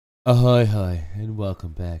Ahoy, hi, and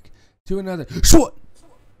welcome back to another short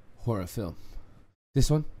horror film.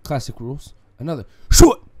 This one, classic rules. Another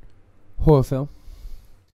short horror film.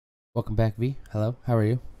 Welcome back, V. Hello, how are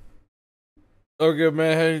you? Oh, good,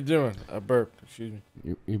 man. How you doing? I burped. Excuse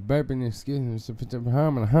me. You're burping, excuse me.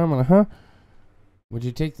 Would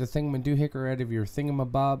you take the thingamadoohicker out of your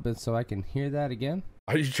thingamabob so I can hear that again?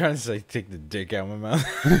 Are you trying to say take the dick out of my mouth?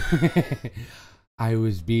 I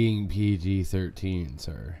was being PG-13,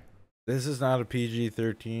 sir. This is not a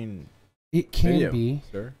PG-13 It can video, be.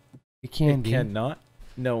 sir. It can be. It cannot.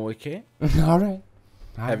 No, it can't. All right.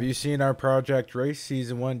 Have you seen our Project Race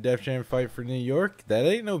Season 1 Def Jam Fight for New York? That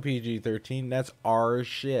ain't no PG-13. That's our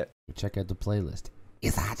shit. Check out the playlist.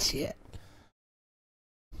 It's hot shit.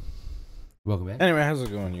 Welcome back. Anyway, how's it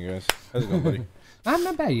going, you guys? How's it going, buddy? I'm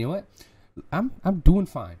not bad. You know what? I'm doing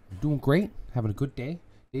fine. I'm doing great. Having a good day.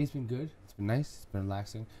 Day's been good. It's been nice. It's been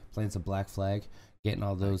relaxing. Playing some Black Flag. Getting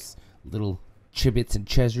all those little chibbits and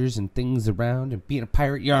treasures and things around and being a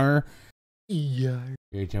pirate yarn. Yeah. You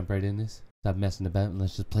ready to jump right in this? Stop messing about and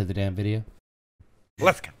let's just play the damn video.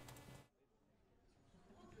 Let's go.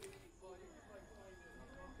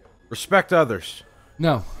 Respect others.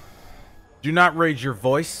 No. Do not raise your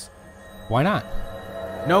voice. Why not?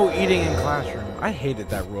 No eating in classroom. I hated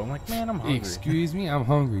that rule. I'm like, man, I'm hungry. Excuse me, I'm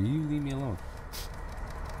hungry. You leave me alone.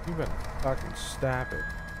 You better fucking stop it.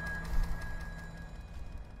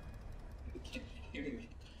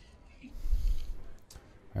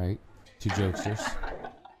 Alright, two jokesters.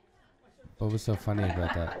 What was so funny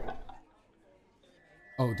about that?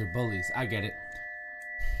 Oh, they're bullies. I get it.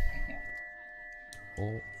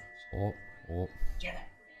 Oh.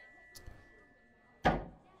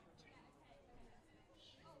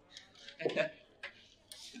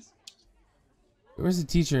 Where's the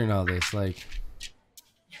teacher in all this? Like,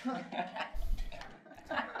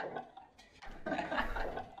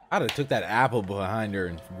 I'd have took that apple behind her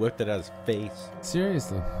and whipped it at his face.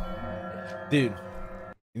 seriously? Dude,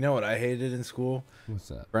 you know what I hated in school? What's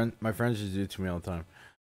that? My friends used to do it to me all the time.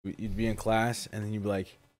 You'd be in class, and then you'd be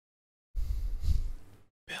like,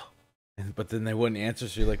 Bill. But then they wouldn't answer,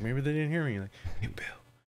 so you're like, maybe they didn't hear me. You're like, hey, Bill.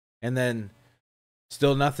 And then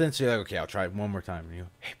still nothing, so you're like, okay, I'll try it one more time. And you go,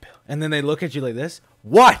 hey, Bill. And then they look at you like this.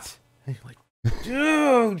 What? And you're like,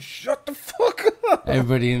 dude, shut the fuck up.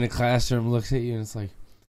 Everybody in the classroom looks at you and it's like,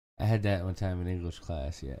 I had that one time in English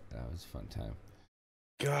class. Yeah, that was a fun time.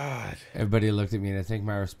 God. Everybody looked at me and I think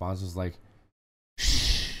my response was like,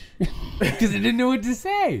 shh. Because I didn't know what to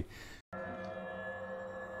say.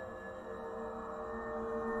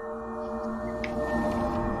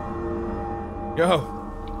 Go.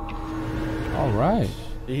 All right.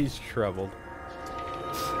 He's troubled.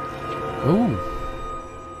 Ooh.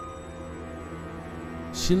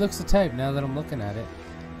 She looks the type now that I'm looking at it.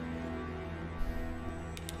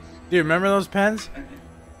 Dude, remember those pens?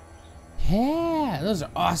 Yeah, those are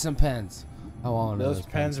awesome pens. I want Those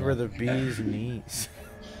pens were the bee's knees.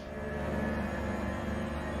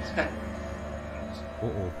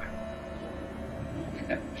 Uh-oh.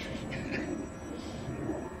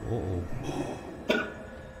 Uh-oh.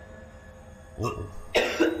 Uh-oh.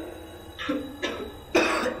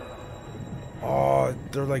 Oh,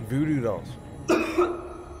 they're like voodoo dolls.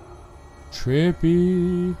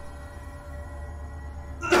 Trippy.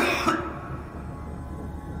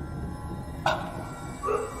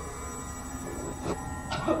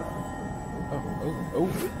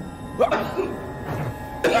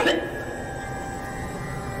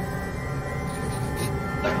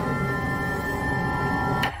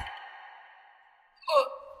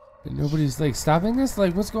 Nobody's like stopping this?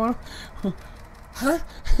 Like, what's going on? Huh?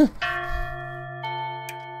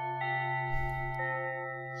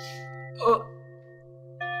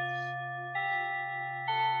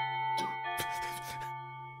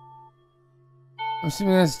 I'm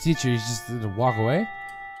assuming that's the teacher. He's just to walk away.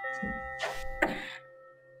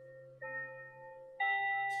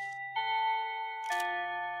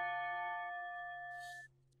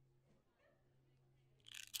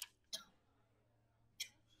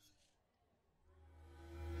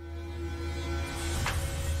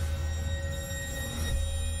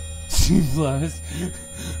 Plus.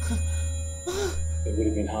 It would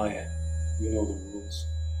have been higher. You know the rules.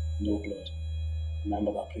 No blood.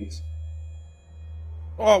 Remember that, please.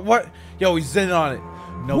 Oh, what? Yo, he's in on it.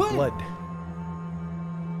 No What? blood.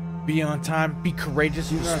 Be on time. Be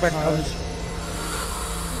courageous. Respect others.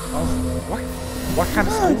 Oh, what? What kind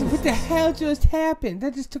of school? What the hell just happened?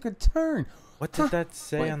 That just took a turn. What did that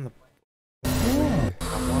say on the? Yeah.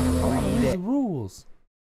 I want to What read are it. the rules?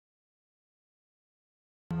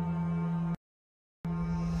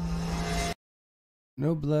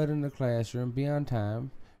 No blood in the classroom. Be on time.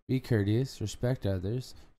 Be courteous. Respect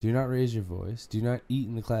others. Do not raise your voice. Do not eat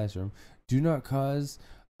in the classroom. Do not cause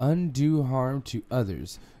undue harm to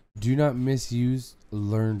others. Do not misuse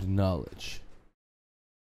learned knowledge.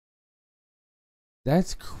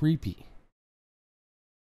 That's creepy.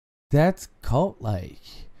 That's cult-like.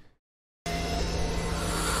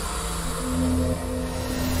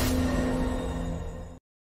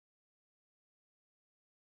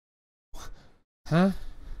 Huh?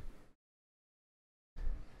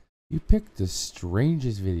 You picked the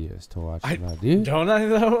strangest videos to watch now, dude. Don't I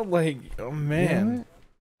though? Like, oh man. You know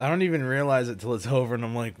I don't even realize it till it's over, and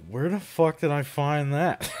I'm like, where the fuck did I find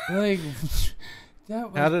that? like, that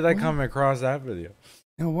was, How did I come across that video?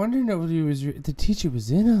 No wonder nobody was. The teacher was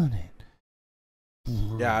in on it.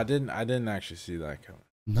 Yeah, I didn't actually see that coming.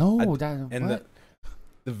 No, And what?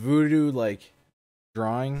 the voodoo like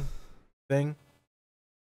drawing thing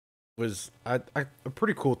was a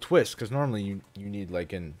pretty cool twist, because normally you need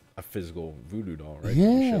like a physical voodoo doll, right?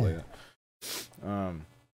 Yeah. Shit like that.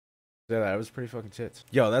 Yeah, that was pretty fucking tits.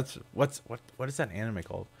 Yo, that's what is that anime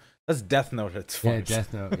called? That's Death Note. It's fun. Yeah,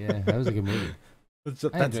 Death Note. Yeah, that was a good movie. That's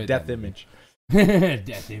enjoyed Death that movie. Image.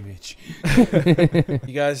 Death Image.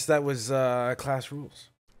 You guys, that was Class Rules,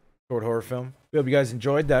 short horror film. We hope you guys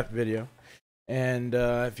enjoyed that video. And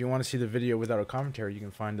if you want to see the video without a commentary, you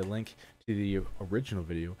can find the link to the original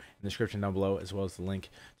video in the description down below, as well as the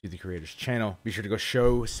link to the creator's channel. Be sure to go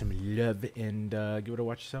show some love and give it a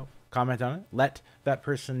watch yourself. Comment on it. Let that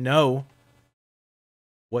person know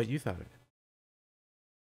what you thought of it.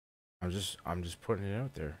 I'm just putting it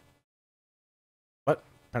out there. But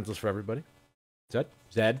pencils for everybody.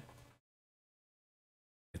 Zed.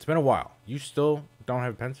 It's been a while. You still don't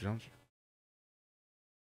have pencils, don't you?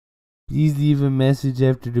 Please leave a message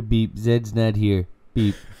after the beep. Zed's not here.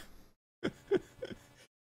 Beep.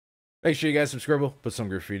 Make sure you guys subscribe. Put some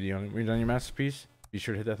graffiti on it. When you're done your masterpiece, be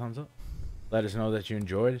sure to hit that thumbs up. Let us know that you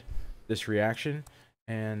enjoyed this reaction,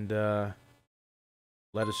 and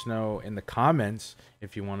let us know in the comments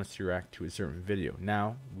if you want us to react to a certain video.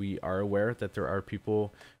 Now, we are aware that there are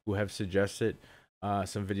people who have suggested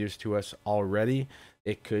some videos to us already.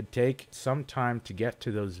 It could take some time to get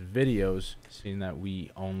to those videos, seeing that we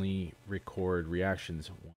only record reactions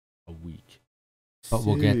once a week. But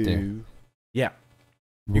we'll get there. Yeah.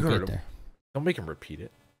 We'll heard get him. there. Don't make him repeat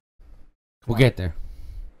it. We'll get there.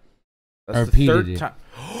 That's I the repeated third it. time.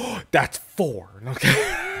 That's 4. Okay.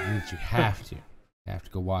 You have to. You have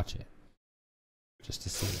to go watch it. Just to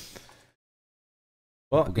see it.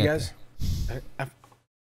 Well, We'll you get guys.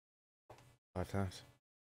 5 times.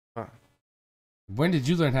 When did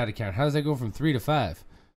you learn how to count? How does that go from 3 to 5?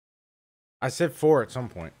 I said 4 at some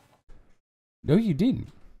point. No, you didn't.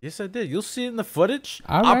 Yes, I did. You'll see it in the footage.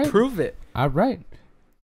 All I'll right. prove it. All right.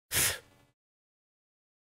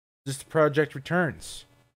 This project returns.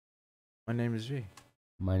 My name is V.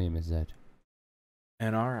 My name is Zed.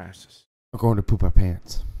 And our asses. We're going to poop our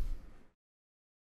pants.